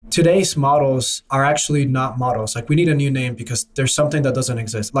today's models are actually not models. Like we need a new name because there's something that doesn't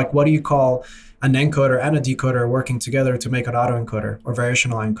exist. Like what do you call an encoder and a decoder working together to make an autoencoder or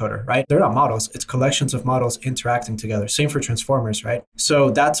variational encoder, right? They're not models. It's collections of models interacting together. Same for transformers, right? So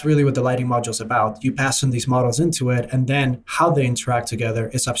that's really what the Lightning module is about. You pass in these models into it, and then how they interact together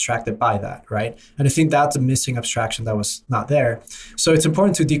is abstracted by that, right? And I think that's a missing abstraction that was not there. So it's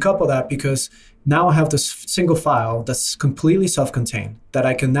important to decouple that because now I have this single file that's completely self-contained that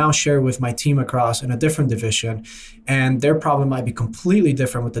I can now share with my team across in a different division. And their problem might be completely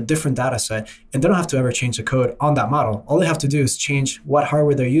different with a different data set. And they don't have to ever change the code on that model. All they have to do is change what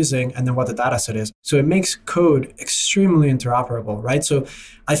hardware they're using and then what the data set is. So it makes code extremely interoperable, right? So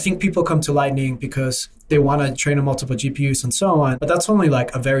I think people come to Lightning because they want to train on multiple GPUs and so on, but that's only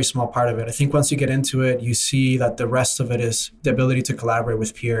like a very small part of it. I think once you get into it, you see that the rest of it is the ability to collaborate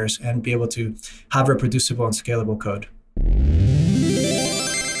with peers and be able to have reproducible and scalable code.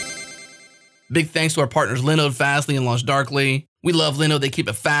 Big thanks to our partners Linode, Fastly, and LaunchDarkly. We love Linode. They keep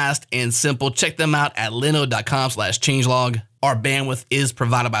it fast and simple. Check them out at linode.com/changelog. Our bandwidth is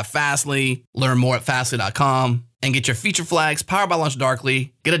provided by Fastly. Learn more at fastly.com and get your feature flags powered by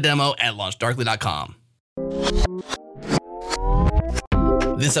LaunchDarkly. Get a demo at launchdarkly.com.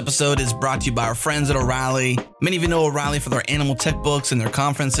 This episode is brought to you by our friends at O'Reilly. Many of you know O'Reilly for their animal tech books and their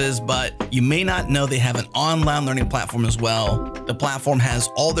conferences, but you may not know they have an online learning platform as well. The platform has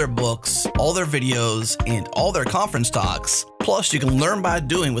all their books, all their videos, and all their conference talks. Plus, you can learn by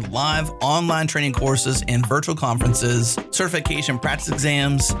doing with live online training courses and virtual conferences, certification practice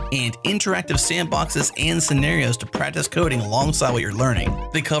exams, and interactive sandboxes and scenarios to practice coding alongside what you're learning.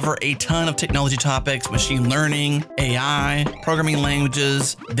 They cover a ton of technology topics: machine learning, AI, programming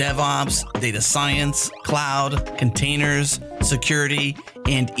languages, DevOps, data science, cloud, containers, security,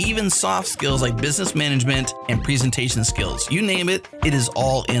 and even soft skills like business management and presentation skills. You name it, it is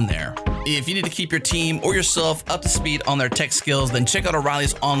all in there. If you need to keep your team or yourself up to speed on their tech skills, then check out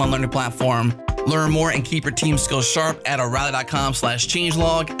O'Reilly's online learning platform. Learn more and keep your team skills sharp at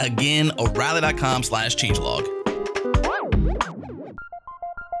O'Reilly.com/changelog. Again, O'Reilly.com/changelog.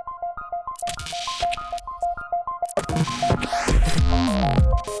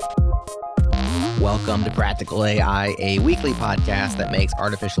 Welcome to Practical AI, a weekly podcast that makes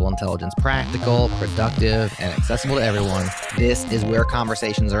artificial intelligence practical, productive, and accessible to everyone. This is where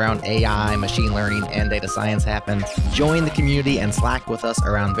conversations around AI, machine learning, and data science happen. Join the community and Slack with us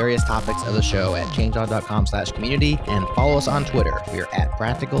around various topics of the show at changelog.com/community and follow us on Twitter. We're at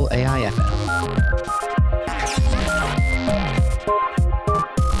PracticalAIFM.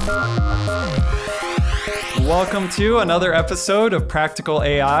 Welcome to another episode of Practical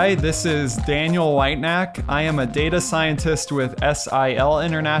AI. This is Daniel Whitenack. I am a data scientist with SIL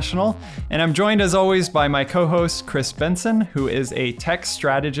International, and I'm joined as always by my co-host Chris Benson, who is a tech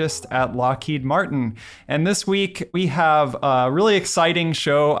strategist at Lockheed Martin. And this week we have a really exciting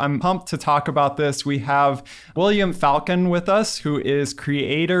show. I'm pumped to talk about this. We have William Falcon with us, who is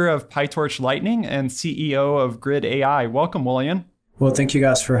creator of PyTorch Lightning and CEO of Grid AI. Welcome, William. Well, thank you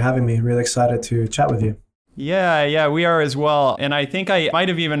guys for having me. Really excited to chat with you. Yeah, we are as well. And I think I might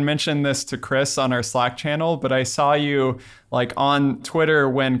have even mentioned this to Chris on our Slack channel, but I saw you like on Twitter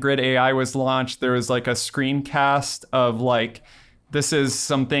when Grid AI was launched. There was like a screencast of like, this is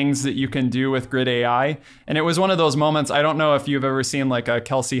some things that you can do with Grid AI. And it was one of those moments, I don't know if you've ever seen like a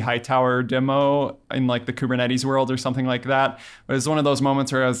Kelsey Hightower demo in like the Kubernetes world or something like that. But it's one of those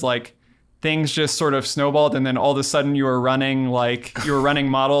moments where I was like, things just sort of snowballed, and then all of a sudden you were running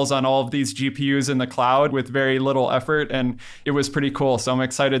models on all of these GPUs in the cloud with very little effort, and it was pretty cool. So I'm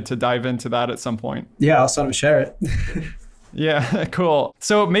excited to dive into that at some point. Yeah, I'll sort of share it. Yeah, cool.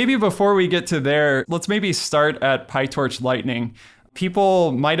 So maybe before we get to there, let's maybe start at PyTorch Lightning.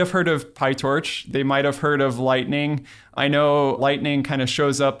 People might have heard of PyTorch. They might have heard of Lightning. I know Lightning kind of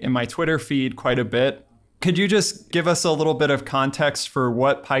shows up in my Twitter feed quite a bit. Could you just give us a little bit of context for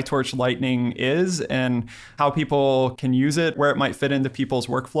what PyTorch Lightning is and how people can use it, where it might fit into people's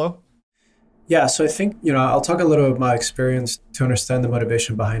workflow? Yeah, so I think, I'll talk a little about my experience to understand the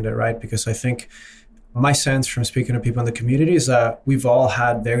motivation behind it, right? Because I think my sense from speaking to people in the community is that we've all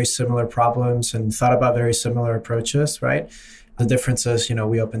had very similar problems and thought about very similar approaches, right? The difference is,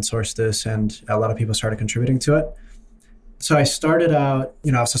 we open sourced this and a lot of people started contributing to it. So I started out,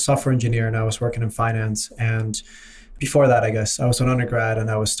 I was a software engineer and I was working in finance. And before that, I guess, I was an undergrad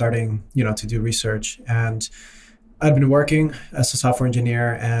and I was starting, to do research. And I'd been working as a software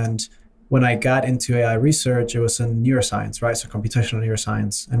engineer. And when I got into AI research, it was in neuroscience, right? So computational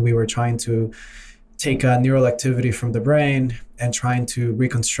neuroscience. And we were trying to take neural activity from the brain and trying to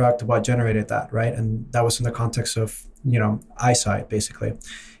reconstruct what generated that, right? And that was in the context of, eyesight, basically.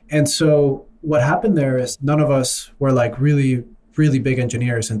 And so what happened there is none of us were like really big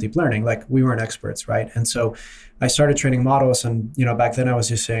engineers in deep learning. Like we weren't experts, right? And so I started training models, and back then I was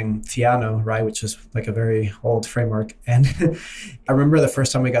using Theano, right, which is like a very old framework. And I remember the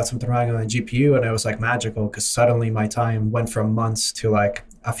first time we got something running on a GPU, and it was like magical because suddenly my time went from months to like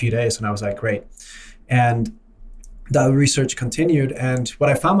a few days, and I was like, great. And that research continued, and what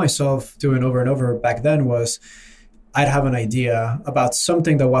I found myself doing over and over back then was I'd have an idea about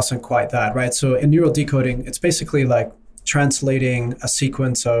something that wasn't quite that, right? So in neural decoding, it's basically like translating a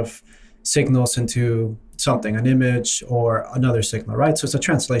sequence of signals into something, an image or another signal, right? So it's a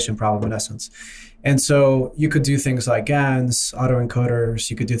translation problem in essence. And so you could do things like GANs, autoencoders,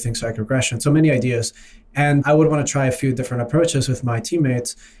 you could do things like regression, so many ideas. And I would want to try a few different approaches with my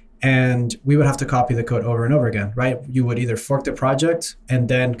teammates, and we would have to copy the code over and over again, right? You would either fork the project and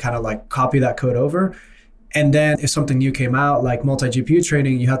then kind of like copy that code over. And then if something new came out, like multi-GPU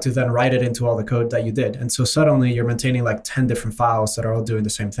training, you have to then write it into all the code that you did. And so suddenly you're maintaining like 10 different files that are all doing the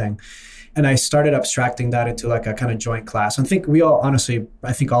same thing. And I started abstracting that into like a kind of joint class. I think we all, honestly,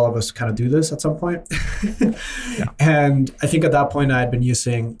 I think all of us kind of do this at some point. Yeah. And I think at that point I had been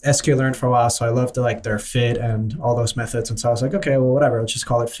using sklearn for a while. So I loved like their fit and all those methods. And so I was like, okay, well, whatever, let's just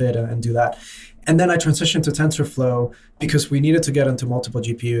call it fit and do that. And then I transitioned to TensorFlow because we needed to get into multiple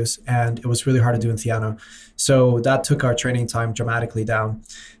GPUs, and it was really hard to do in Theano. So that took our training time dramatically down.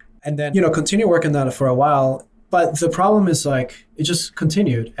 And then, continue working on it for a while. But the problem is like, it just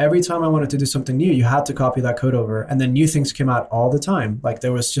continued. Every time I wanted to do something new, you had to copy that code over. And then new things came out all the time. Like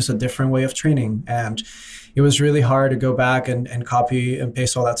there was just a different way of training. And it was really hard to go back and copy and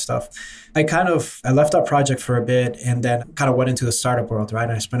paste all that stuff. I left that project for a bit and then kind of went into the startup world, right?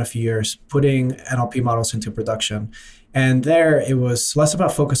 And I spent a few years putting NLP models into production. And there it was less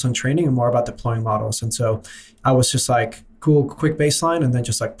about focus on training and more about deploying models. And so I was just like, cool, quick baseline, and then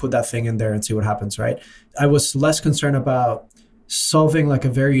just like put that thing in there and see what happens, right? I was less concerned about solving like a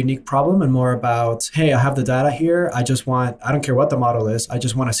very unique problem and more about, hey, I have the data here. I don't care what the model is. I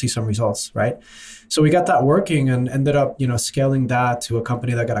just want to see some results, right? So we got that working and ended up, scaling that to a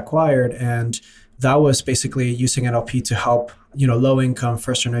company that got acquired. And that was basically using NLP to help, low-income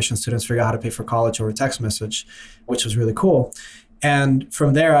first-generation students figure out how to pay for college over text message, which was really cool. And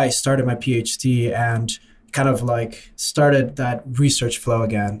from there, I started my PhD and kind of like started that research flow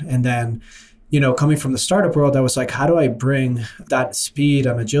again. And then, coming from the startup world, I was like, how do I bring that speed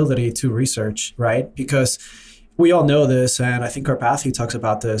and agility to research, right? Because we all know this, and I think Karpathy talks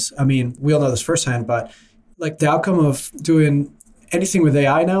about this. I mean, we all know this firsthand, but like the outcome of doing anything with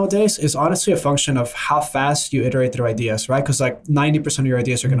AI nowadays is honestly a function of how fast you iterate through ideas, right? Because like 90% of your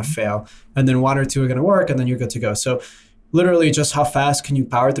ideas are going to fail, and then 1 or 2 are going to work, and then you're good to go. So literally just how fast can you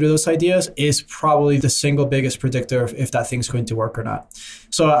power through those ideas is probably the single biggest predictor of if that thing's going to work or not.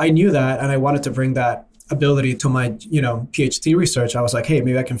 So I knew that, and I wanted to bring that ability to my, PhD research. I was like, hey,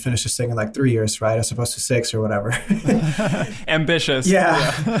 maybe I can finish this thing in like 3 years, right? As opposed to 6 or whatever. Ambitious.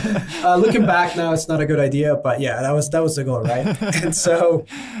 Yeah. Looking back now, it's not a good idea, but yeah, that was the goal, right? And so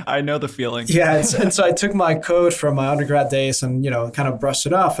I know the feeling. Yeah. And so I took my code from my undergrad days and, kind of brushed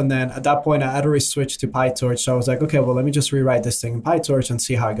it off. And then at that point, I had already switched to PyTorch. So I was like, okay, well, let me just rewrite this thing in PyTorch and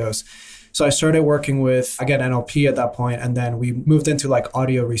see how it goes. So I started working with, again, NLP at that point, and then we moved into like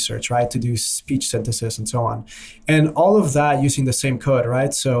audio research, right, to do speech synthesis and so on. And all of that using the same code,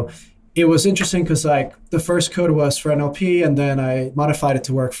 right? So it was interesting because like the first code was for NLP, and then I modified it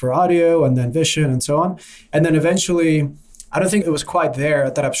to work for audio and then vision and so on. And then eventually, I don't think it was quite there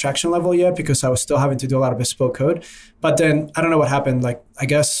at that abstraction level yet because I was still having to do a lot of bespoke code. But then I don't know what happened. Like, I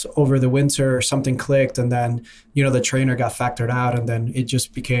guess over the winter, something clicked, and then, the trainer got factored out. And then it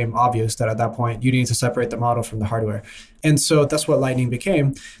just became obvious that at that point, you need to separate the model from the hardware. And so that's what Lightning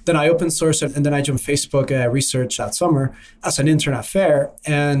became. Then I open sourced it, and then I joined Facebook research that summer as an intern at FAIR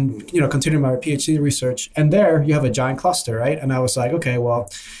and, continued my PhD research. And there you have a giant cluster, right? And I was like, okay, well,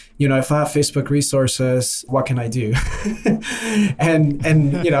 if I have Facebook resources, what can I do? and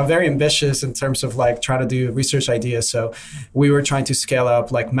very ambitious in terms of like trying to do research ideas. So we were trying to scale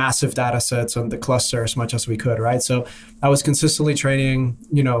up like massive data sets on the cluster as much as we could, right? So I was consistently training,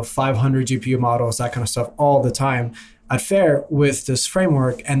 500 GPU models, that kind of stuff all the time at FAIR with this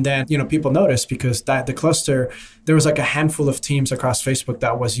framework. And then, people noticed because the cluster, there was like a handful of teams across Facebook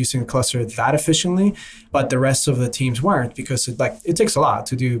that was using the cluster that efficiently, but the rest of the teams weren't because it takes a lot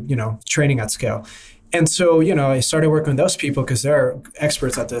to do, training at scale. And so, I started working with those people because they're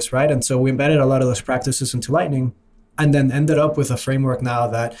experts at this, right? And so we embedded a lot of those practices into Lightning and then ended up with a framework now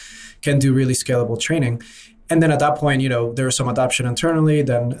that can do really scalable training. And then at that point, there was some adoption internally,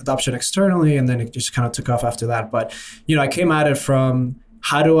 then adoption externally, and then it just kind of took off after that. But, I came at it from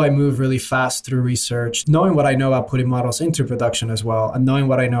how do I move really fast through research, knowing what I know about putting models into production as well, and knowing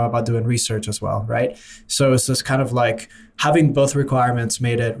what I know about doing research as well, right? So it's this kind of like having both requirements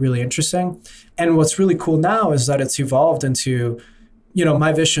made it really interesting. And what's really cool now is that it's evolved into,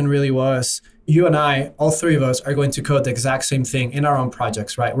 my vision really was, you and I, all three of us are going to code the exact same thing in our own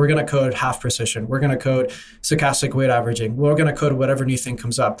projects, right? We're going to code half precision. We're going to code stochastic weight averaging. We're going to code whatever new thing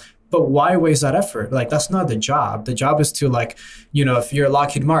comes up. But why waste that effort? Like, that's not the job. The job is to if you're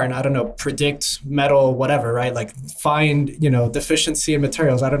Lockheed Martin, I don't know, predict metal, whatever, right? Like find, deficiency in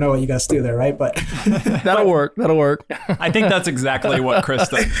materials. I don't know what you guys do there, right? But that'll work. I think that's exactly what Chris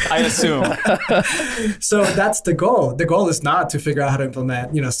does, I assume. So that's the goal. The goal is not to figure out how to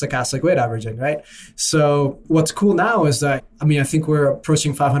implement, stochastic weight averaging, right? So what's cool now is that, I think we're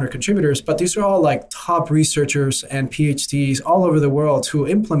approaching 500 contributors, but these are all like top researchers and PhDs all over the world who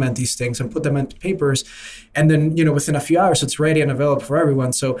implement these things and put them into papers. And then, within a few hours, it's ready and available for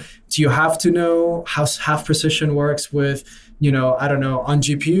everyone. So do you have to know how half precision works with, on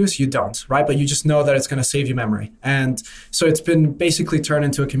GPUs? You don't, right? But you just know that it's going to save you memory. And so it's been basically turned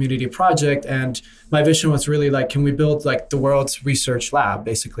into a community project. And my vision was really like, can we build like the world's research lab,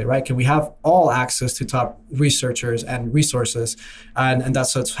 basically, right? Can we have all access to top researchers and resources? And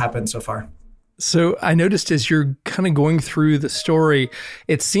that's what's happened so far. So I noticed as you're kind of going through the story,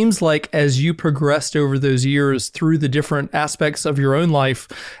 it seems like as you progressed over those years through the different aspects of your own life,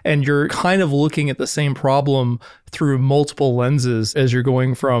 and you're kind of looking at the same problem through multiple lenses as you're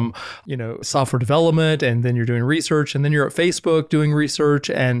going from, software development, and then you're doing research, and then you're at Facebook doing research,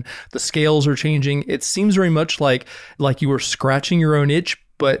 and the scales are changing. It seems very much like you were scratching your own itch,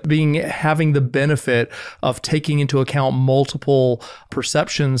 but having the benefit of taking into account multiple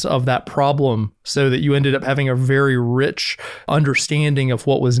perceptions of that problem, so that you ended up having a very rich understanding of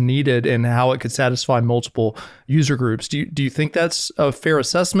what was needed and how it could satisfy multiple user groups. Do you think that's a fair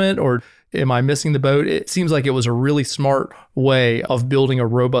assessment, or am I missing the boat? It seems like it was a really smart way of building a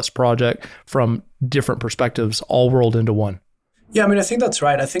robust project from different perspectives all rolled into one. Yeah, I think that's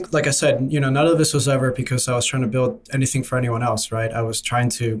right. I think, like I said, none of this was ever because I was trying to build anything for anyone else, right? I was trying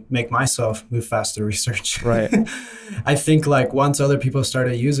to make myself move faster research. Right. I think once other people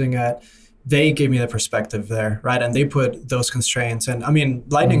started using it, they gave me the perspective there, right? And they put those constraints. And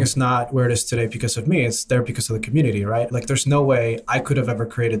Lightning is not where it is today because of me. It's there because of the community, right? Like there's no way I could have ever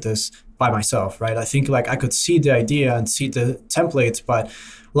created this by myself, right? I think I could see the idea and see the templates, but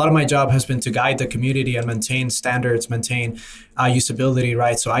a lot of my job has been to guide the community and maintain standards, maintain usability,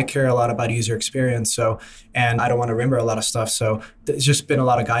 right? So I care a lot about user experience. And I don't want to remember a lot of stuff. So there's just been a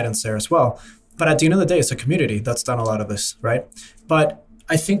lot of guidance there as well. But at the end of the day, it's a community that's done a lot of this, right? But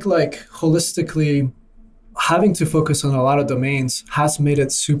I think holistically, having to focus on a lot of domains has made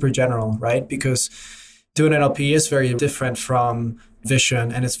it super general, right? Because doing NLP is very different from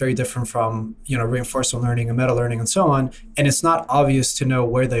vision, and it's very different from reinforcement learning and meta learning and so on, and it's not obvious to know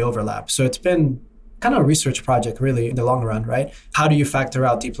where they overlap. So it's been kind of a research project really in the long run, right? How do you factor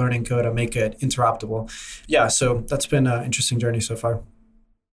out deep learning code and make it interoperable? Yeah, so that's been an interesting journey so far.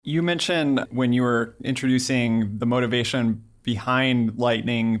 You mentioned when you were introducing the motivation behind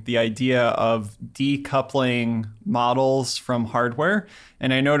Lightning, the idea of decoupling models from hardware.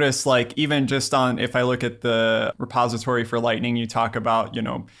 And I noticed even just if I look at the repository for Lightning, you talk about,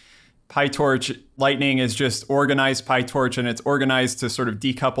 PyTorch Lightning is just organized PyTorch, and it's organized to sort of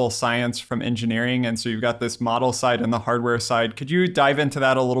decouple science from engineering. And so you've got this model side and the hardware side. Could you dive into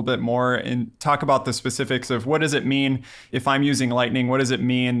that a little bit more and talk about the specifics of what does it mean if I'm using Lightning? What does it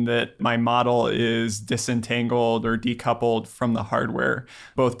mean that my model is disentangled or decoupled from the hardware,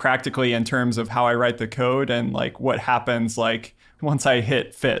 both practically in terms of how I write the code and what happens once I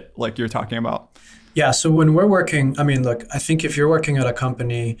hit fit, like you're talking about? Yeah, so when we're working, look, I think if you're working at a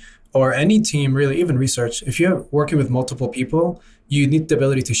company or any team, really, even research, if you're working with multiple people, you need the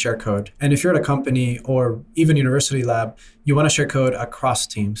ability to share code. And if you're at a company or even university lab, you want to share code across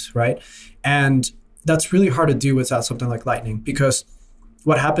teams, right? And that's really hard to do without something like Lightning, because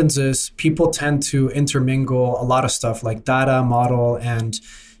what happens is people tend to intermingle a lot of stuff like data, model, and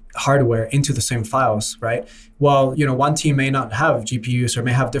hardware into the same files, right? Well, one team may not have GPUs or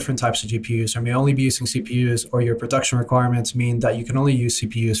may have different types of GPUs or may only be using CPUs, or your production requirements mean that you can only use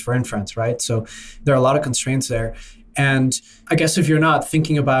CPUs for inference, right? So there are a lot of constraints there. And I guess if you're not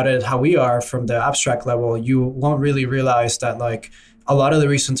thinking about it how we are from the abstract level, you won't really realize that a lot of the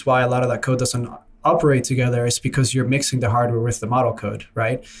reasons why a lot of that code doesn't operate together is because you're mixing the hardware with the model code,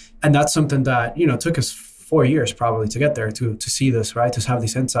 right? And that's something that, took us 4 years probably to get there, to see this, right? To have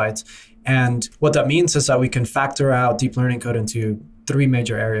these insights. And what that means is that we can factor out deep learning code into 3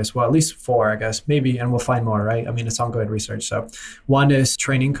 major areas. Well, at least 4, I guess, maybe, and we'll find more, right? I mean, it's ongoing research. So one is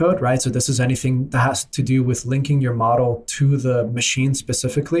training code, right? So this is anything that has to do with linking your model to the machine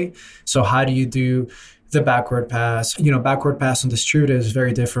specifically. So how do you do the backward pass? Backward pass and distributed is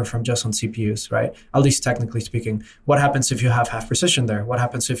very different from just on CPUs, right? At least technically speaking. What happens if you have half precision there? What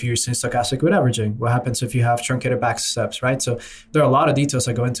happens if you're using stochastic weight averaging? What happens if you have truncated back steps, right? So there are a lot of details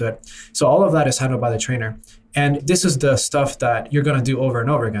that go into it. So all of that is handled by the trainer. And this is the stuff that you're going to do over and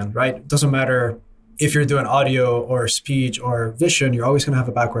over again, right? It doesn't matter if you're doing audio or speech or vision, you're always going to have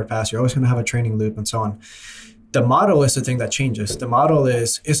a backward pass. You're always going to have a training loop and so on. The model is the thing that changes. The model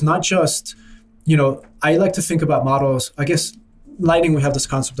is not just, I like to think about models. I guess Lightning, we have this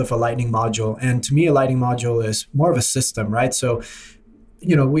concept of a Lightning module. And to me, a Lightning module is more of a system, right? So,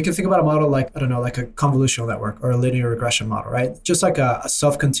 we can think about a model like, I don't know, like a convolutional network or a linear regression model, right? Just like a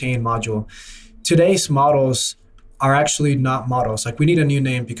self-contained module. Today's models are actually not models. Like we need a new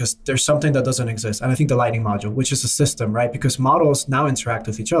name because there's something that doesn't exist. And I think the Lightning module, which is a system, right? Because models now interact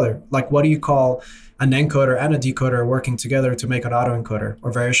with each other. Like what do you call an encoder and a decoder working together to make an autoencoder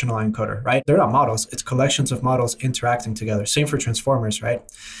or variational encoder, right? They're not models. It's collections of models interacting together. Same for transformers, right?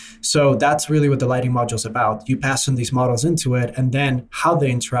 So that's really what the Lightning module is about. You pass in these models into it, and then how they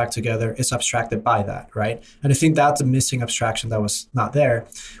interact together is abstracted by that, right? And I think that's a missing abstraction that was not there,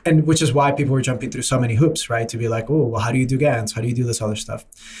 and which is why people were jumping through so many hoops, right? To be like, oh, well, how do you do GANs? How do you do this other stuff?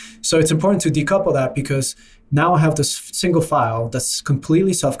 So it's important to decouple that because now I have this single file that's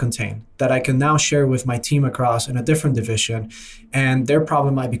completely self-contained that I can now share with my team across in a different division. And their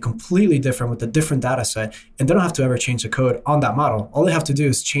problem might be completely different with a different data set. And they don't have to ever change the code on that model. All they have to do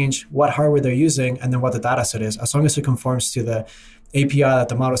is change what hardware they're using and then what the data set is. As long as it conforms to the API that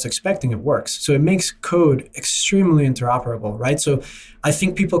the model is expecting, it works. So it makes code extremely interoperable, right? So I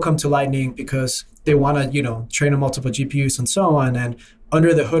think people come to Lightning because they want to, train on multiple GPUs and so on. And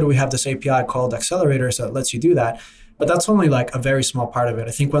under the hood, we have this API called accelerators that lets you do that. But that's only like a very small part of it.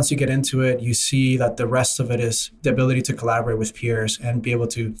 I think once you get into it, you see that the rest of it is the ability to collaborate with peers and be able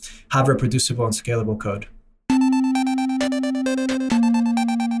to have reproducible and scalable code.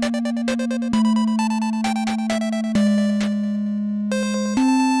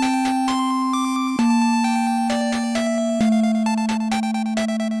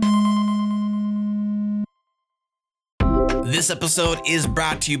 This episode is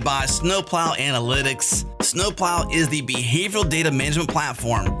brought to you by Snowplow Analytics. Snowplow is the behavioral data management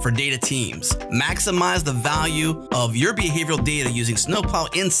platform for data teams. Maximize the value of your behavioral data using Snowplow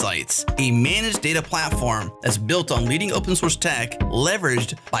Insights, a managed data platform that's built on leading open source tech,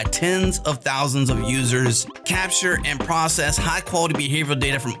 leveraged by tens of thousands of users. Capture and process high quality behavioral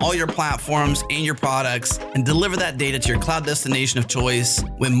data from all your platforms and your products, and deliver that data to your cloud destination of choice.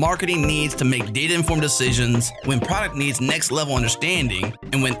 When marketing needs to make data informed decisions, when product needs next level understanding,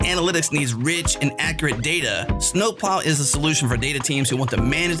 and when analytics needs rich and accurate data, Snowplow is the solution for data teams who want to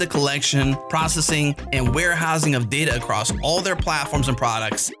manage the collection, processing, and warehousing of data across all their platforms and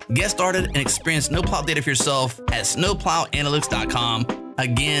products. Get started and experience Snowplow data for yourself at snowplowanalytics.com.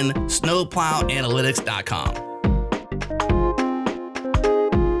 Again, snowplowanalytics.com.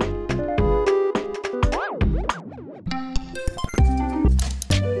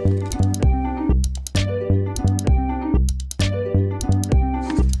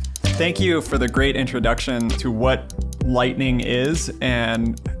 Thank you for the great introduction to what Lightning is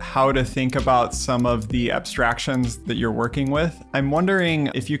and how to think about some of the abstractions that you're working with. I'm wondering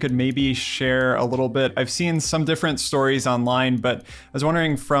if you could maybe share a little bit. I've seen some different stories online, but I was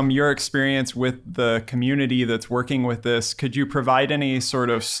wondering from your experience with the community that's working with this, could you provide any sort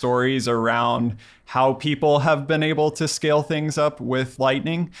of stories around how people have been able to scale things up with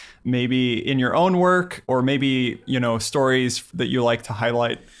Lightning, maybe in your own work or maybe, stories that you like to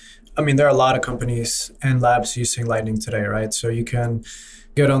highlight? I mean, there are a lot of companies and labs using Lightning today, right? So you can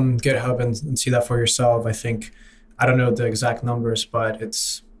get on GitHub and see that for yourself. I think, I don't know the exact numbers, but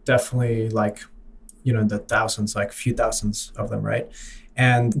it's definitely like, the thousands, like a few thousands of them, right?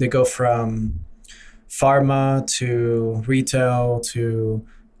 And they go from pharma to retail to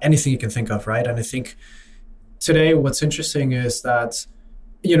anything you can think of, right? And I think today what's interesting is that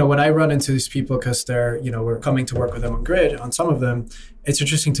when I run into these people, because they're, we're coming to work with them on Grid, on some of them, it's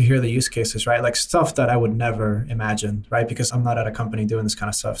interesting to hear the use cases, right? Like stuff that I would never imagine, right? Because I'm not at a company doing this kind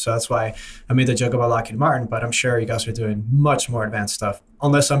of stuff. So that's why I made the joke about Lockheed Martin, but I'm sure you guys are doing much more advanced stuff.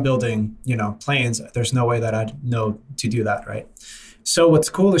 Unless I'm building, planes, there's no way that I'd know to do that, right? So what's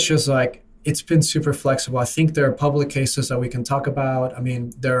cool is just like, It's been super flexible. I think there are public cases that we can talk about. I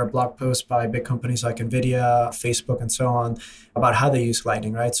mean, there are blog posts by big companies like NVIDIA, Facebook, and so on about how they use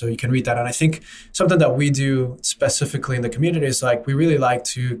Lightning, right? So you can read that. And I think something that we do specifically in the community is like, we really like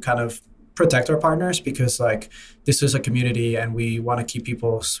to kind of protect our partners because like this is a community and we want to keep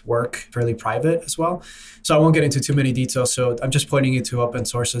people's work fairly private as well. So I won't get into too many details. So I'm just pointing you to open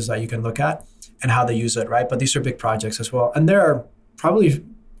sources that you can look at and how they use it, right? But these are big projects as well. And there are probably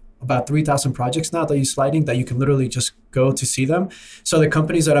about 3,000 projects now that use Lightning that you can literally just go to see them. So the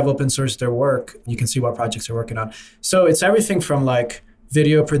companies that have open sourced their work, you can see what projects they're working on. So it's everything from like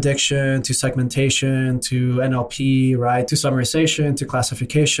video prediction to segmentation to NLP, right? To summarization, to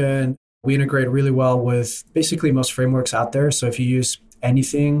classification. We integrate really well with basically most frameworks out there. So if you use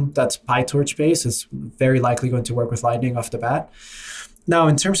anything that's PyTorch based, it's very likely going to work with Lightning off the bat. Now,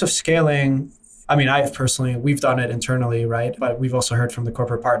 in terms of scaling, I mean, we've done it internally, right? But we've also heard from the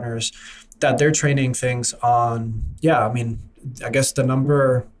corporate partners that they're training things on, I guess the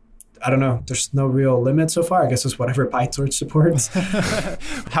number, I don't know, there's no real limit so far. I guess it's whatever PyTorch supports.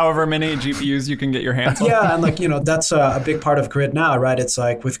 However many GPUs you can get your hands on. Yeah, and that's a big part of Grid now, right? It's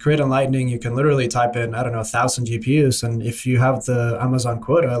like with Grid and Lightning, you can literally type in, 1,000 GPUs. And if you have the Amazon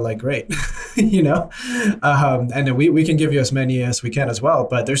quota, like great, and then we can give you as many as we can as well,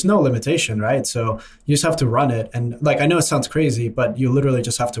 but there's no limitation, right? So you just have to run it. And like, I know it sounds crazy, but you literally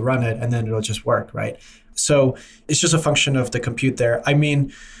just have to run it and then it'll just work, right? So it's just a function of the compute there. I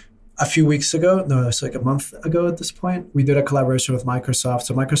mean, a few weeks ago, it's like a month ago at this point, we did a collaboration with Microsoft.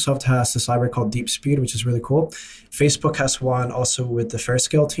 So Microsoft has this library called DeepSpeed, which is really cool. Facebook has one also with the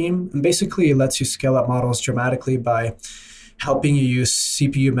FairScale team. And basically it lets you scale up models dramatically by helping you use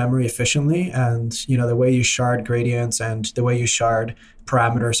CPU memory efficiently. And, the way you shard gradients and the way you shard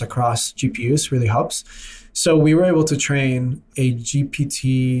parameters across GPUs really helps. So we were able to train a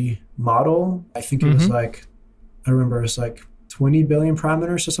GPT model. I think it was like, I remember it was like 20 billion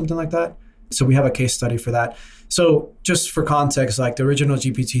parameters or something like that. So we have a case study for that. So just for context, like the original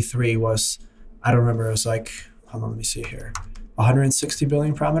GPT-3 was, I don't remember, it was like, hold on, let me see here, 160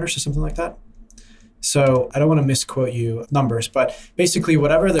 billion parameters or something like that. So I don't want to misquote you numbers, but basically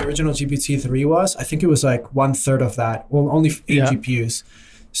whatever the original GPT-3 was, I think it was like 1/3 of that. Well, only 8 GPUs.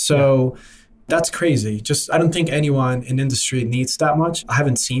 So that's crazy. I don't think anyone in industry needs that much. I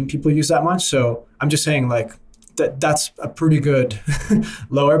haven't seen people use that much. So I'm just saying like, that's a pretty good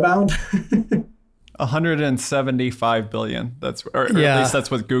lower bound. 175 billion. Or at least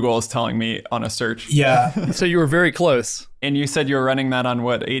that's what Google is telling me on a search. Yeah. So you were very close. And you said you were running that on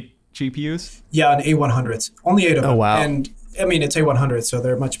what, 8 GPUs? Yeah, on A100s. Only 8 of them. Oh, wow. And I mean, it's A100s, so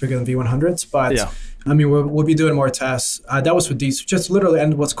they're much bigger than V100s. But I mean, we'll be doing more tests. That was with these, just literally.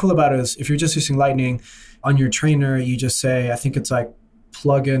 And what's cool about it is if you're just using Lightning on your trainer, you just say, I think it's like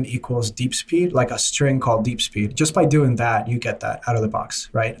plugin equals deep speed, like a string called deep speed. Just by doing that, you get that out of the box,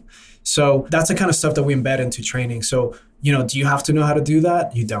 right? So that's the kind of stuff that we embed into training. So, do you have to know how to do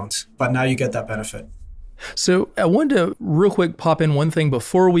that? You don't. But now you get that benefit. So I wanted to real quick pop in one thing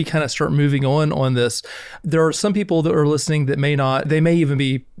before we kind of start moving on this. There are some people that are listening that they may even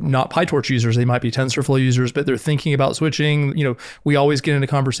be not PyTorch users. They might be TensorFlow users, but they're thinking about switching. We always get into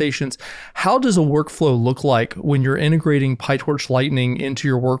conversations. How does a workflow look like when you're integrating PyTorch Lightning into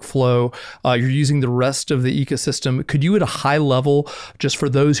your workflow? You're using the rest of the ecosystem. Could you at a high level, just for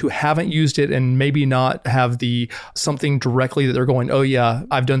those who haven't used it and maybe not have something directly that they're going, oh yeah,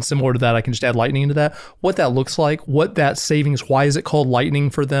 I've done similar to that, I can just add Lightning into that. What that looks like, what that savings, why is it called Lightning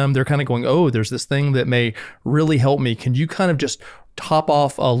for them? They're kind of going, oh, there's this thing that may really help me. Can you kind of just top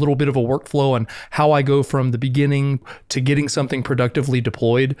off a little bit of a workflow on how I go from the beginning to getting something productively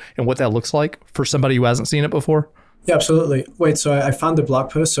deployed and what that looks like for somebody who hasn't seen it before? Yeah, absolutely. Wait, so I found the blog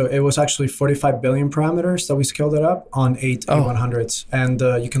post. So it was actually 45 billion parameters that we scaled it up on 8 A100s. And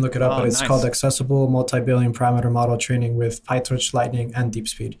you can look it up, but it's called Accessible Multi-Billion Parameter Model Training with PyTorch Lightning and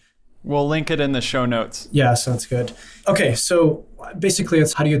DeepSpeed. We'll link it in the show notes. Yeah, sounds good. Okay, so basically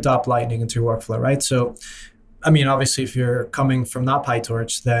it's how do you adopt Lightning into your workflow, right? So, I mean, obviously if you're coming from not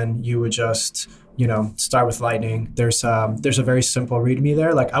PyTorch, then you would just, start with Lightning. There's a very simple README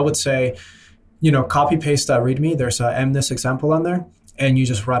there. Like I would say, copy paste that README. There's a MNIST example on there. And you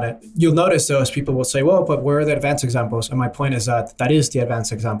just run it. You'll notice though, as people will say, well, but where are the advanced examples? And my point is that is the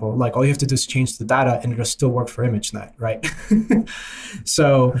advanced example. Like all you have to do is change the data and it'll still work for ImageNet, right?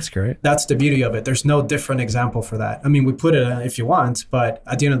 So that's great. That's the beauty of it. There's no different example for that. I mean, we put it in if you want, but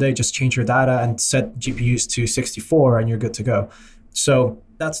at the end of the day, just change your data and set GPUs to 64 and you're good to go. So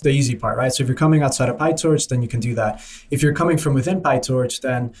That's the easy part, right? So if you're coming outside of PyTorch, then you can do that. If you're coming from within PyTorch,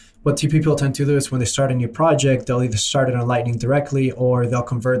 then what people tend to do is when they start a new project, they'll either start it on Lightning directly or they'll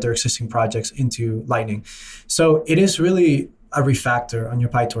convert their existing projects into Lightning. So it is really a refactor on your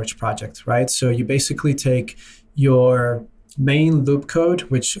PyTorch project, right? So you basically take your main loop code,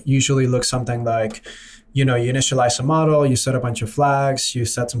 which usually looks something like, you initialize a model, you set a bunch of flags, you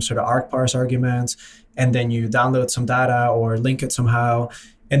set some sort of argparse arguments, and then you download some data or link it somehow.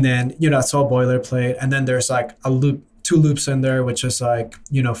 And then, it's all boilerplate. And then there's like a loop, 2 loops in there, which is like,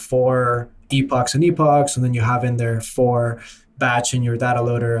 4 epochs and epochs. And then you have in there 4 batch in your data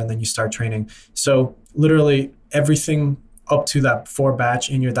loader, and then you start training. So literally everything up to that 4 batch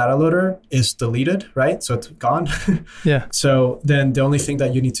in your data loader is deleted, right? So it's gone. Yeah. So then the only thing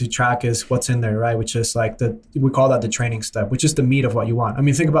that you need to track is what's in there, right? Which is like we call that the training step, which is the meat of what you want. I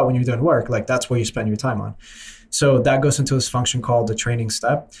mean, think about when you're doing work, like that's where you spend your time on. So that goes into this function called the training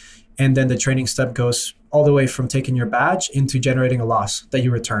step. And then the training step goes all the way from taking your batch into generating a loss that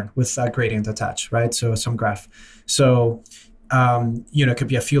you return with that gradient attached, right? So some graph. So it could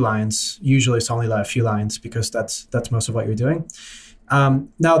be a few lines. Usually it's only like a few lines because that's most of what you're doing.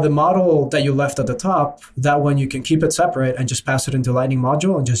 Now the model that you left at the top, that one you can keep it separate and just pass it into Lightning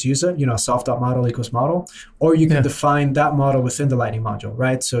module and just use it, self.model equals model, or you can define that model within the Lightning module,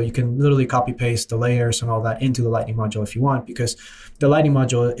 right? So you can literally copy paste the layers and all that into the Lightning module if you want, because the Lightning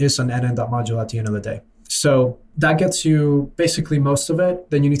module is an nn.module at the end of the day. So that gets you basically most of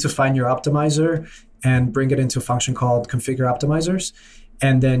it. Then you need to find your optimizer and bring it into a function called configure optimizers.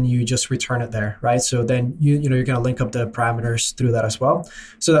 And then you just return it there, right? So then you're going to link up the parameters through that as well.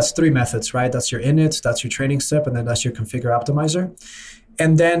 So that's 3 methods, right? That's your init, that's your training step, and then that's your configure optimizer.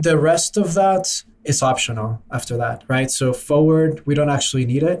 And then the rest of that is optional after that, right? So forward, we don't actually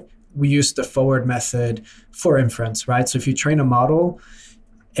need it. We use the forward method for inference, right? So if you train a model,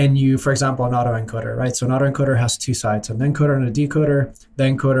 and you, for example, an autoencoder, right? So an autoencoder has 2 sides, an encoder and a decoder. The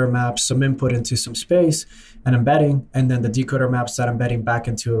encoder maps some input into some space, an embedding, and then the decoder maps that embedding back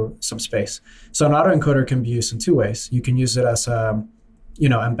into some space. So an autoencoder can be used in 2 ways. You can use it as a,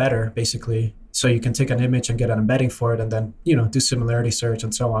 embedder, basically. So you can take an image and get an embedding for it and then, do similarity search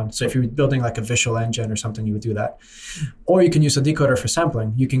and so on. So if you're building like a visual engine or something, you would do that. Or you can use a decoder for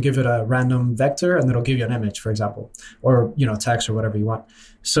sampling. You can give it a random vector and it'll give you an image, for example, or, text or whatever you want.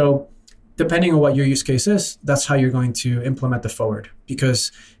 So depending on what your use case is, that's how you're going to implement the forward,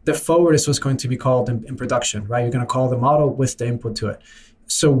 because the forward is what's going to be called in production, right? You're going to call the model with the input to it.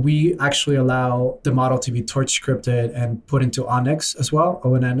 So we actually allow the model to be torch scripted and put into ONNX as well,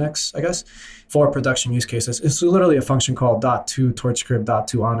 ONNX, I guess, for production use cases. It's literally a function called .to torch script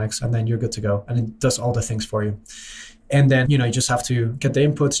 .to ONNX, and then you're good to go. And it does all the things for you. And then, you just have to get the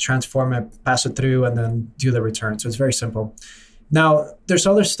inputs, transform it, pass it through, and then do the return. So it's very simple. Now, there's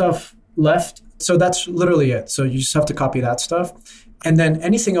other stuff left. So that's literally it. So you just have to copy that stuff. And then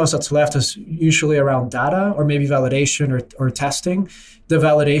anything else that's left is usually around data or maybe validation or testing. The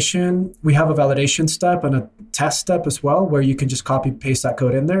validation, we have a validation step and a test step as well, where you can just copy paste that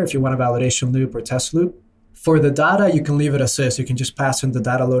code in there if you want a validation loop or test loop. For the data, you can leave it as is. You can just pass in the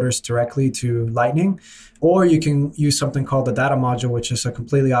data loaders directly to Lightning, or you can use something called the data module, which is a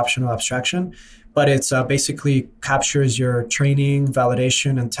completely optional abstraction, but it's basically captures your training,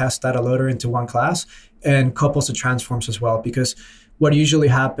 validation, and test data loader into one class and couples the transforms as well. Because what usually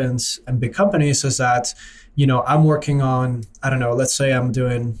happens in big companies is that, I'm working on, let's say I'm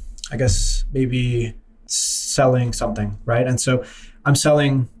doing, maybe selling something, right? And so I'm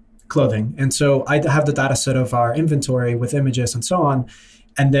selling clothing. And so I have the data set of our inventory with images and so on.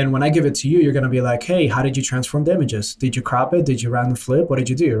 And then when I give it to you, you're going to be like, hey, how did you transform the images? Did you crop it? Did you random flip? What did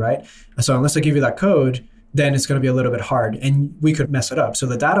you do, right? And so unless I give you that code, then it's going to be a little bit hard and we could mess it up. So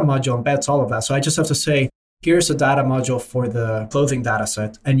the data module embeds all of that. So I just have to say, here's a data module for the clothing data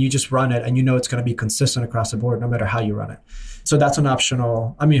set, and you just run it and it's going to be consistent across the board no matter how you run it. So that's an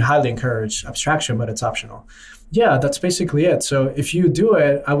optional, highly encourage abstraction, but it's optional. Yeah, that's basically it. So if you do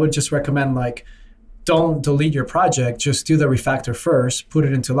it, I would just recommend don't delete your project, just do the refactor first, put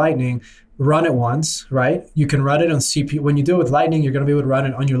it into Lightning, run it once, right? You can run it on CPU. When you do it with Lightning, you're going to be able to run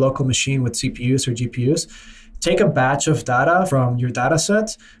it on your local machine with CPUs or GPUs. Take a batch of data from your data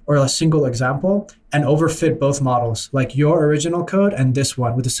set or a single example and overfit both models, like your original code and this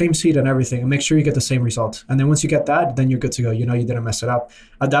one with the same seed and everything, and make sure you get the same result. And then once you get that, then you're good to go. You didn't mess it up.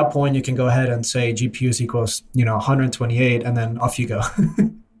 At that point, you can go ahead and say GPUs equals, 128, and then off you go.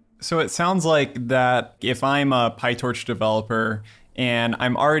 So it sounds like that if I'm a PyTorch developer and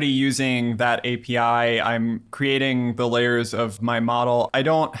I'm already using that API, I'm creating the layers of my model, I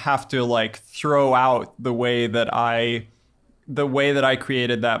don't have to throw out the way that I the way that I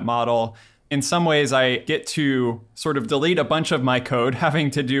created that model, in some ways I get to sort of delete a bunch of my code having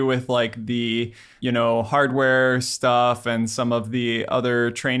to do with like the, hardware stuff and some of the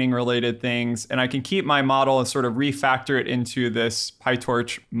other training related things. And I can keep my model and sort of refactor it into this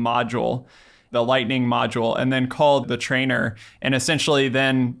PyTorch module, the Lightning module, and then call the trainer. And essentially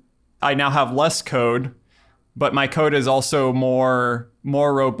then I now have less code, but my code is also more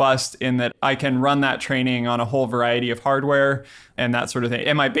robust in that I can run that training on a whole variety of hardware and that sort of thing.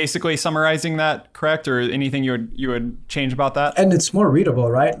 Am I basically summarizing that correct, or anything you would change about that? And it's more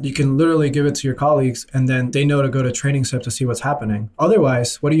readable, right? You can literally give it to your colleagues and then they know to go to training step to see what's happening.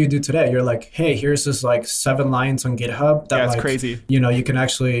 Otherwise, what do you do today? You're like, hey, here's this like 7 lines on GitHub. That, it's crazy. You can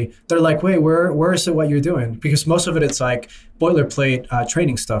actually, they're like, wait, where is it what you're doing? Because most of it, it's like boilerplate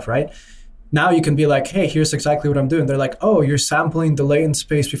training stuff, right? Now you can be like, hey, here's exactly what I'm doing. They're like, oh, you're sampling the latent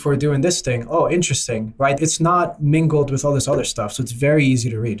space before doing this thing. Oh, interesting, right? It's not mingled with all this other stuff. So it's very easy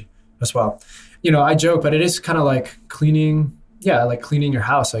to read as well. I joke, but it is kind of like cleaning your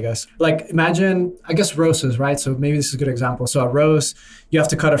house, I guess. Like imagine, I guess roses, right? So maybe this is a good example. So a rose, you have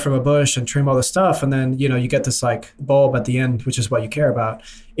to cut it from a bush and trim all the stuff. And then, you get this like bulb at the end, which is what you care about.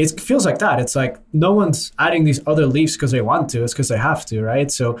 It feels like that. It's like no one's adding these other leaves because they want to, it's because they have to,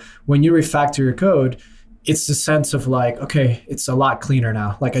 right? So when you refactor your code, it's the sense of like, okay, it's a lot cleaner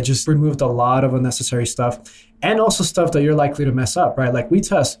now. Like I just removed a lot of unnecessary stuff and also stuff that you're likely to mess up, right? Like we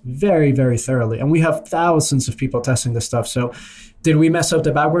test very, very thoroughly and we have thousands of people testing this stuff. So did we mess up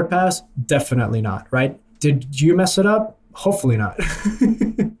the backward pass? Definitely not, right? Did you mess it up? Hopefully not.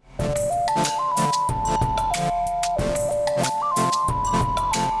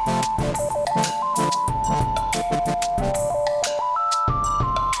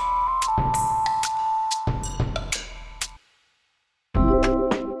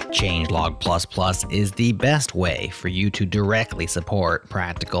 Changelog++ is the best way for you to directly support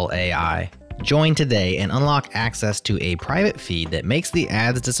practical AI. Join today and unlock access to a private feed that makes the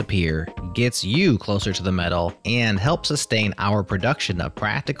ads disappear, gets you closer to the metal, and helps sustain our production of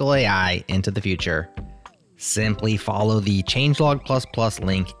practical AI into the future. Simply follow the Changelog++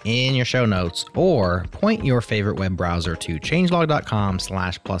 link in your show notes or point your favorite web browser to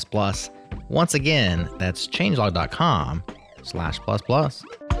changelog.com/++. Once again, that's changelog.com/++.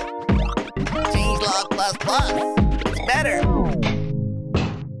 Changelog++. It's better.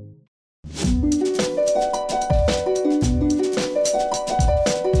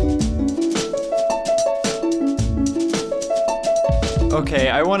 Okay,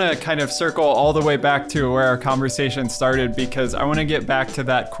 I want to kind of circle all the way back to where our conversation started because I want to get back to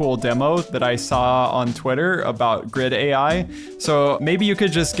that cool demo that I saw on Twitter about Grid AI. So maybe you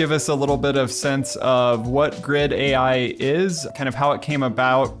could just give us a little bit of sense of what Grid AI is, kind of how it came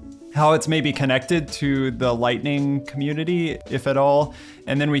about, how it's maybe connected to the Lightning community, if at all,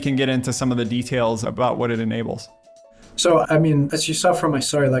 and then we can get into some of the details about what it enables. So, I mean, as you saw from my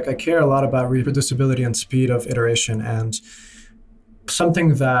story, like I care a lot about reproducibility and speed of iteration, and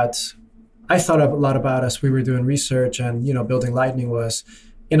something that I thought a lot about as we were doing research and, building Lightning was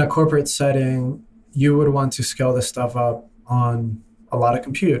in a corporate setting, you would want to scale this stuff up on a lot of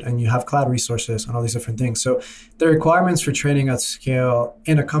compute and you have cloud resources and all these different things. So the requirements for training at scale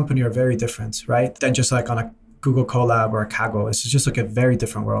in a company are very different, right? Than just like on a Google Colab or a Kaggle. It's just like a very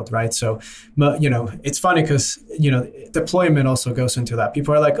different world, right? So, it's funny because, deployment also goes into that.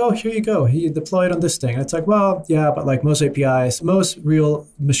 People are like, oh, here you go. He deployed on this thing. And it's like, well, yeah, but like most APIs, most real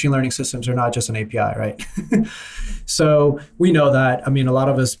machine learning systems are not just an API, right? So we know that. I mean, a lot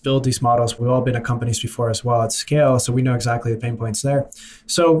of us build these models. We've all been at companies before as well at scale. So we know exactly the pain points there.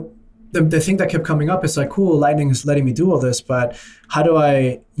 So the thing that kept coming up is like, cool, Lightning is letting me do all this, but how do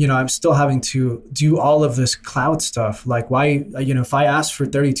I, I'm still having to do all of this cloud stuff. Like why, if I ask for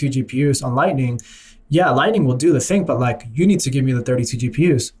 32 GPUs on Lightning, yeah, Lightning will do the thing, but like you need to give me the 32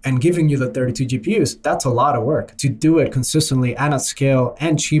 GPUs, and giving you the 32 GPUs, that's a lot of work to do it consistently and at scale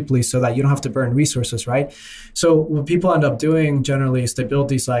and cheaply so that you don't have to burn resources, right? So what people end up doing generally is they build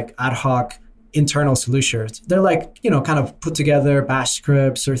these like ad hoc internal solutions. They're like, kind of put together bash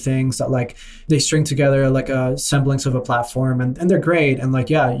scripts or things that like they string together like a semblance of a platform and they're great. And like,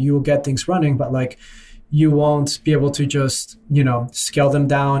 yeah, you will get things running, but like you won't be able to just, scale them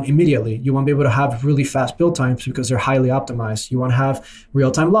down immediately. You won't be able to have really fast build times because they're highly optimized. You want to have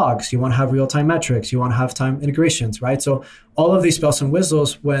real-time logs. You want to have real-time metrics. You want to have time integrations, right? So all of these bells and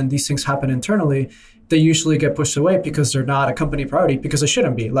whistles, when these things happen internally, they usually get pushed away because they're not a company priority, because they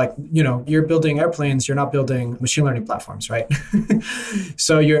shouldn't be. Like, you're building airplanes, you're not building machine learning platforms, right?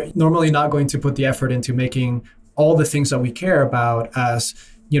 So you're normally not going to put the effort into making all the things that we care about as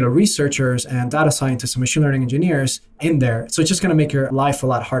researchers and data scientists and machine learning engineers in there. So it's just going to make your life a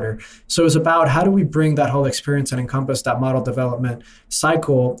lot harder. So it's about how do we bring that whole experience and encompass that model development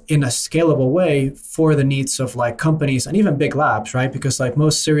cycle in a scalable way for the needs of like companies and even big labs, right? Because like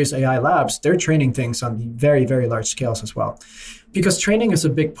most serious AI labs, they're training things on very, very large scales as well. Because training is a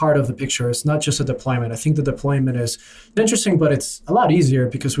big part of the picture. It's not just a deployment. I think the deployment is interesting, but it's a lot easier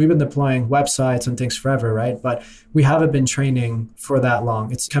because we've been deploying websites and things forever, right? But we haven't been training for that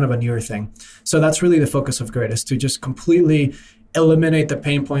long. It's kind of a newer thing. So that's really the focus of Grid, is to just completely eliminate the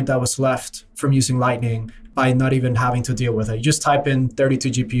pain point that was left from using Lightning by not even having to deal with it. You just type in 32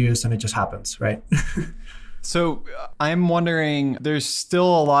 GPUs and it just happens, right? So I'm wondering, there's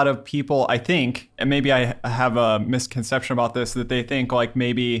still a lot of people, I think, and maybe I have a misconception about this, that they think like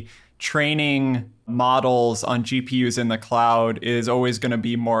maybe training models on GPUs in the cloud is always going to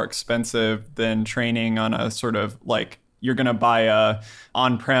be more expensive than training on a sort of like, you're going to buy a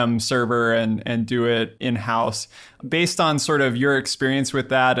on-prem server and do it in-house. Based on sort of your experience with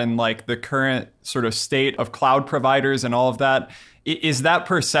that and like the current sort of state of cloud providers and all of that, is that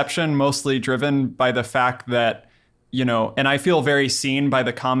perception mostly driven by the fact that, and I feel very seen by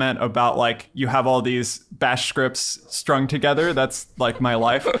the comment about like, you have all these bash scripts strung together. That's like my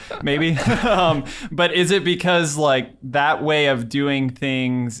life, maybe. But is it because like that way of doing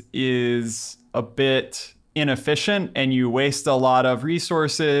things is a bit inefficient and you waste a lot of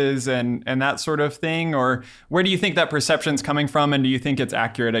resources and that sort of thing? Or where do you think that perception's coming from? And do you think it's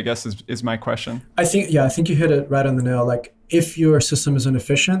accurate, I guess, is my question. I think you hit it right on the nail. Like if your system is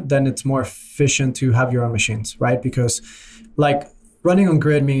inefficient, then it's more efficient to have your own machines, right? Because like running on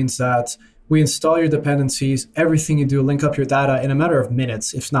Grid means that we install your dependencies, everything you do, link up your data in a matter of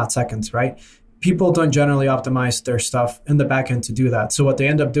minutes, if not seconds, right? People don't generally optimize their stuff in the backend to do that. So what they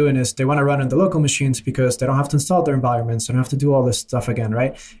end up doing is they want to run on the local machines because they don't have to install their environments. They don't have to do all this stuff again,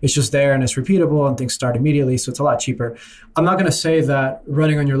 right? It's just there and it's repeatable and things start immediately. So it's a lot cheaper. I'm not going to say that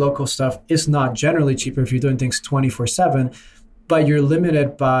running on your local stuff is not generally cheaper if you're doing things 24/7, but you're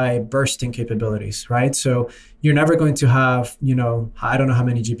limited by bursting capabilities, right? So you're never going to have, I don't know how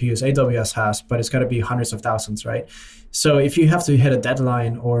many GPUs AWS has, but it's got to be hundreds of thousands, right? So if you have to hit a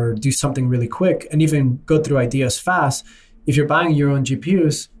deadline or do something really quick and even go through ideas fast, if you're buying your own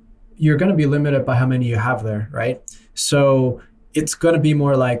GPUs, you're going to be limited by how many you have there, right? So it's going to be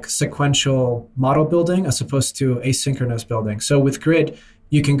more like sequential model building as opposed to asynchronous building. So with Grid,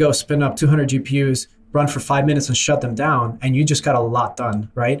 you can go spin up 200 GPUs, run for 5 minutes and shut them down, and you just got a lot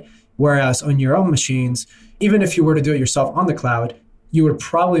done, right? Whereas on your own machines, even if you were to do it yourself on the cloud, you would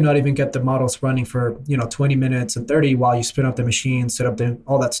probably not even get the models running for 20 minutes and 30 while you spin up the machine, set up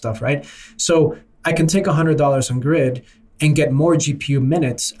all that stuff, right? So I can take $100 on Grid and get more GPU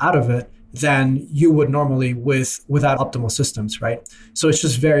minutes out of it than you would normally without optimal systems, right? So it's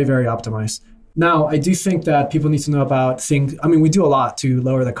just very, very optimized. Now, I do think that people need to know about things. I mean, we do a lot to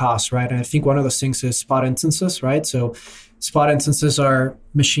lower the cost, right? And I think one of those things is spot instances, right? So spot instances are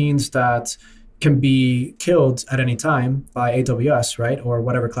machines that can be killed at any time by AWS, right? Or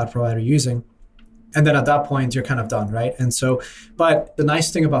whatever cloud provider you're using. And then at that point, you're kind of done, right? And so, but the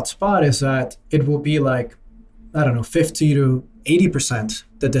nice thing about Spot is that it will be like, 50 to 80%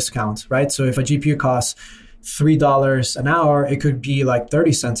 the discount, right? So if a GPU costs $3 an hour, it could be like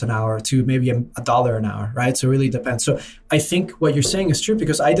 30 cents an hour to maybe $1 an hour, right? So it really depends. So I think what you're saying is true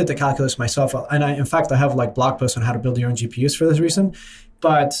because I did the calculus myself. And in fact, I have like blog posts on how to build your own GPUs for this reason.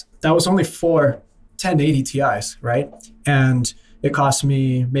 But that was only for 1080 Ti's, right? And it cost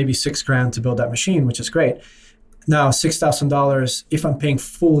me maybe $6,000 to build that machine, which is great. Now, $6,000, if I'm paying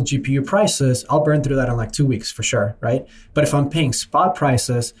full GPU prices, I'll burn through that in like 2 weeks for sure, right? But if I'm paying spot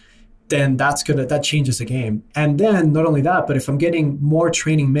prices, then that changes the game. And then not only that, but if I'm getting more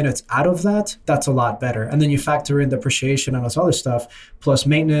training minutes out of that, that's a lot better. And then you factor in depreciation and all this other stuff, plus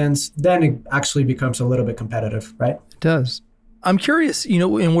maintenance, then it actually becomes a little bit competitive, right? It does. I'm curious,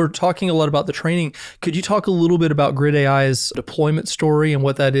 and we're talking a lot about the training. Could you talk a little bit about Grid AI's deployment story and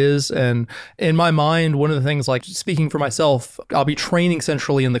what that is? And in my mind, one of the things, like speaking for myself, I'll be training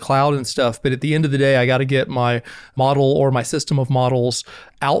centrally in the cloud and stuff, but at the end of the day, I got to get my model or my system of models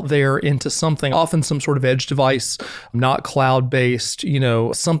out there into something, often some sort of edge device, not cloud-based,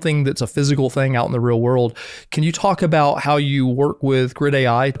 something that's a physical thing out in the real world. Can you talk about how you work with Grid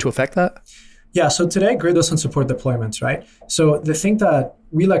AI to affect that? Yeah, so today Grid doesn't support deployments, right? So the thing that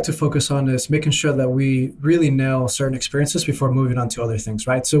we like to focus on is making sure that we really nail certain experiences before moving on to other things,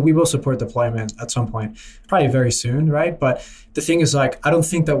 right? So we will support deployment at some point, probably very soon, right? But the thing is, like, I don't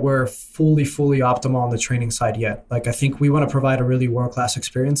think that we're fully optimal on the training side yet. Like, I think we want to provide a really world-class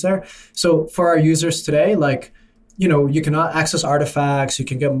experience there. So for our users today, like, you cannot access artifacts, you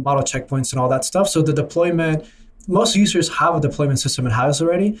can get model checkpoints and all that stuff. So the deployment, most users have a deployment system in-house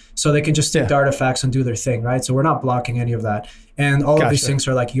already, so they can just take the artifacts and do their thing, right? So we're not blocking any of that. And all of these things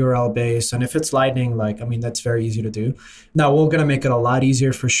are like URL based. And if it's Lightning, that's very easy to do. Now, we're going to make it a lot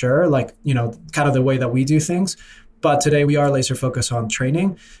easier for sure, kind of the way that we do things. But today we are laser focused on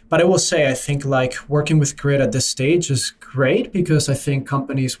training. But I will say, I think working with Grid at this stage is great because I think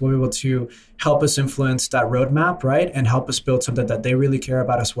companies will be able to help us influence that roadmap, right? And help us build something that they really care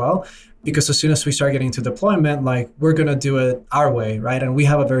about as well. Because as soon as we start getting to deployment, we're going to do it our way, right? And we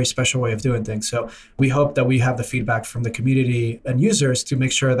have a very special way of doing things. So we hope that we have the feedback from the community and users to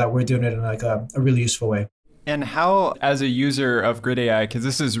make sure that we're doing it in a really useful way. And how, as a user of Grid AI, because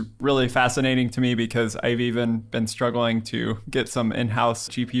this is really fascinating to me because I've even been struggling to get some in-house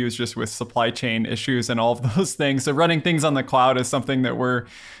GPUs just with supply chain issues and all of those things. So running things on the cloud is something that we're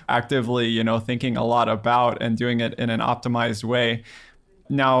actively, thinking a lot about and doing it in an optimized way.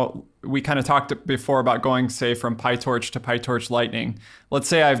 Now, we kind of talked before about going, say, from PyTorch to PyTorch Lightning. Let's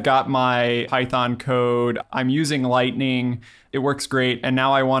say I've got my Python code, I'm using Lightning, it works great, and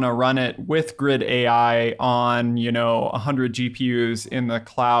now I want to run it with Grid AI on, 100 GPUs in the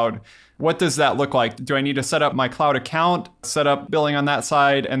cloud. What does that look like? Do I need to set up my cloud account, set up billing on that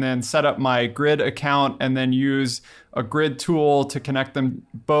side, and then set up my Grid account, and then use a Grid tool to connect them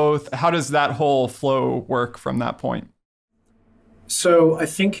both? How does that whole flow work from that point? So I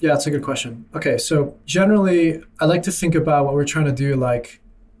think, that's a good question. Okay, so generally, I like to think about what we're trying to do,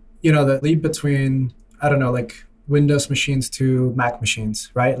 the leap between, Windows machines to Mac machines,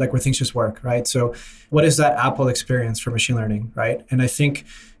 right? Where things just work, right? So what is that Apple experience for machine learning, right? And I think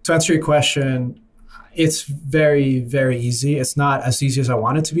to answer your question, it's very, very easy. It's not as easy as I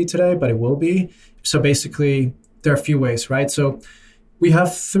want it to be today, but it will be. So basically, there are a few ways, right? So we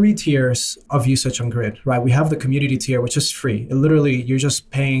have 3 tiers of usage on Grid, right? We have the community tier, which is free. Literally, you're just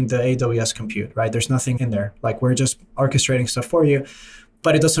paying the AWS compute, right? There's nothing in there. We're just orchestrating stuff for you.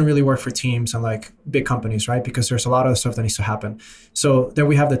 But it doesn't really work for teams and big companies, right? Because there's a lot of stuff that needs to happen. So there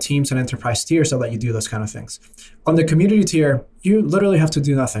we have the teams and enterprise tiers that let you do those kind of things. On the community tier, you literally have to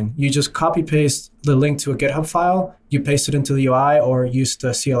do nothing. You just copy paste the link to a GitHub file, you paste it into the UI or use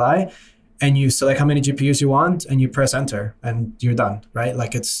the CLI, and you select how many GPUs you want and you press enter and you're done, right?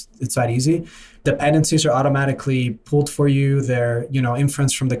 It's that easy. Dependencies are automatically pulled for you. They're,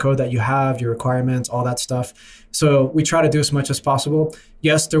 inference from the code that you have, your requirements, all that stuff. So we try to do as much as possible.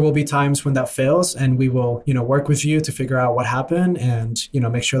 Yes, there will be times when that fails and we will, work with you to figure out what happened and,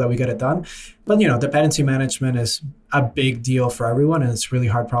 make sure that we get it done. But, dependency management is a big deal for everyone and it's a really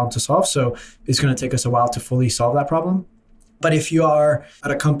hard problem to solve. So it's going to take us a while to fully solve that problem. But if you are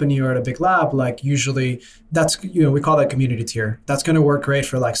at a company or at a big lab, usually that's, we call that community tier. That's going to work great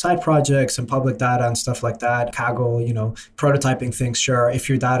for side projects and public data and stuff like that. Kaggle, prototyping things, sure. If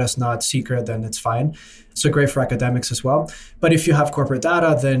your data is not secret, then it's fine. So great for academics as well. But if you have corporate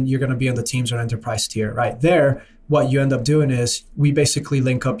data, then you're going to be in the teams or enterprise tier, right? There, what you end up doing is we basically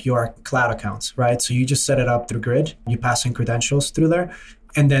link up your cloud accounts, right? So you just set it up through Grid. You pass in credentials through there.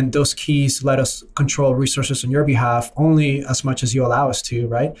 And then those keys let us control resources on your behalf only as much as you allow us to,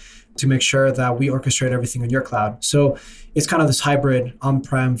 right? To make sure that we orchestrate everything on your cloud. So it's kind of this hybrid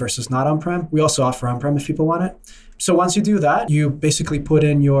on-prem versus not on-prem. We also offer on-prem if people want it. So once you do that, you basically put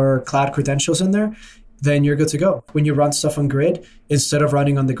in your cloud credentials in there, then you're good to go. When you run stuff on Grid, instead of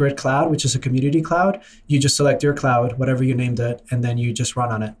running on the Grid cloud, which is a community cloud, you just select your cloud, whatever you named it, and then you just run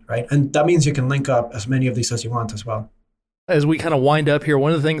on it, right? And that means you can link up as many of these as you want as well. As we kind of wind up here,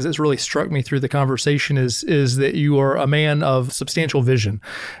 one of the things that's really struck me through the conversation is that you are a man of substantial vision.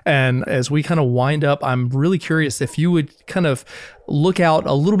 And as we kind of wind up, I'm really curious if you would kind of look out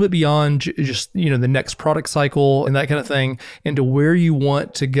a little bit beyond just, the next product cycle and that kind of thing into where you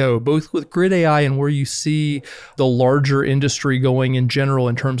want to go, both with Grid AI and where you see the larger industry going in general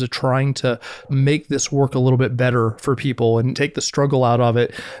in terms of trying to make this work a little bit better for people and take the struggle out of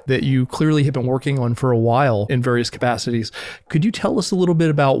it that you clearly have been working on for a while in various capacities. Could you tell us a little bit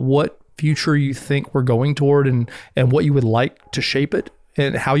about what future you think we're going toward and what you would like to shape it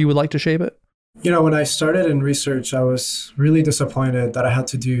and how you would like to shape it? When I started in research, I was really disappointed that I had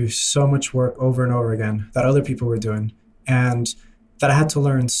to do so much work over and over again that other people were doing. And that I had to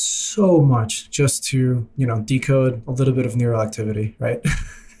learn so much just to, decode a little bit of neural activity, right?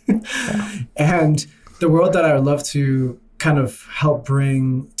 Yeah. And the world that I would love to kind of help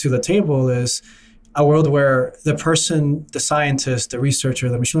bring to the table is a world where the person, the scientist, the researcher,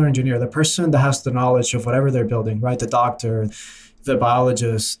 the machine learning engineer, the person that has the knowledge of whatever they're building, right? The doctor, the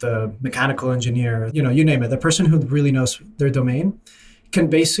biologist, the mechanical engineer, you name it, the person who really knows their domain can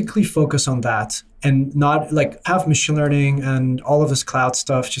basically focus on that and not like have machine learning and all of this cloud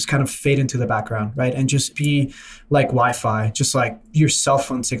stuff just kind of fade into the background, right? And just be like Wi-Fi, just like your cell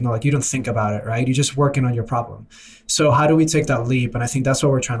phone signal, like you don't think about it, right? You're just working on your problem. So how do we take that leap? And I think that's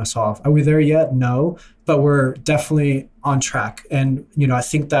what we're trying to solve. Are we there yet? No, but we're definitely on track. And, I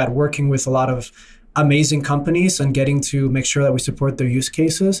think that working with a lot of amazing companies and getting to make sure that we support their use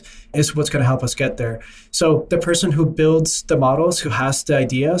cases is what's going to help us get there. So the person who builds the models, who has the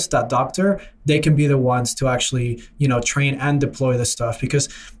ideas, that doctor, they can be the ones to actually, train and deploy this stuff. Because,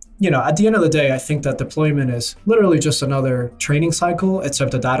 at the end of the day, I think that deployment is literally just another training cycle,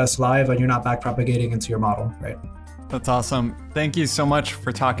 except the data's live and you're not backpropagating into your model, right? That's awesome. Thank you so much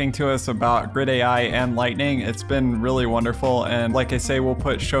for talking to us about Grid AI and Lightning. It's been really wonderful. And like I say, we'll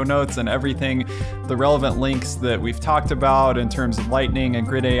put show notes and everything, the relevant links that we've talked about in terms of Lightning and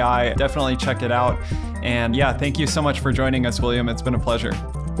Grid AI. Definitely check it out. And yeah, thank you so much for joining us, William. It's been a pleasure.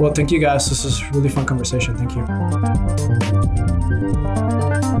 Well, thank you guys. This is a really fun conversation. Thank you.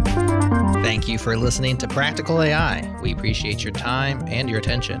 Thank you for listening to Practical AI. We appreciate your time and your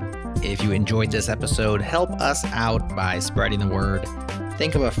attention. If you enjoyed this episode, help us out by spreading the word.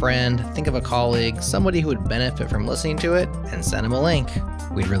 Think of a friend, think of a colleague, somebody who would benefit from listening to it, and send them a link.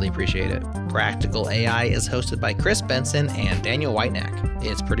 We'd really appreciate it. Practical AI is hosted by Chris Benson and Daniel Whitenack.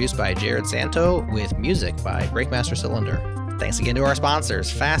 It's produced by Jared Santo with music by Breakmaster Cylinder. Thanks again to our sponsors,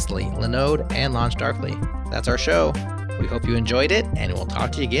 Fastly, Linode, and LaunchDarkly. That's our show. We hope you enjoyed it, and we'll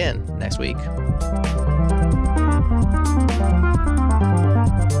talk to you again next week.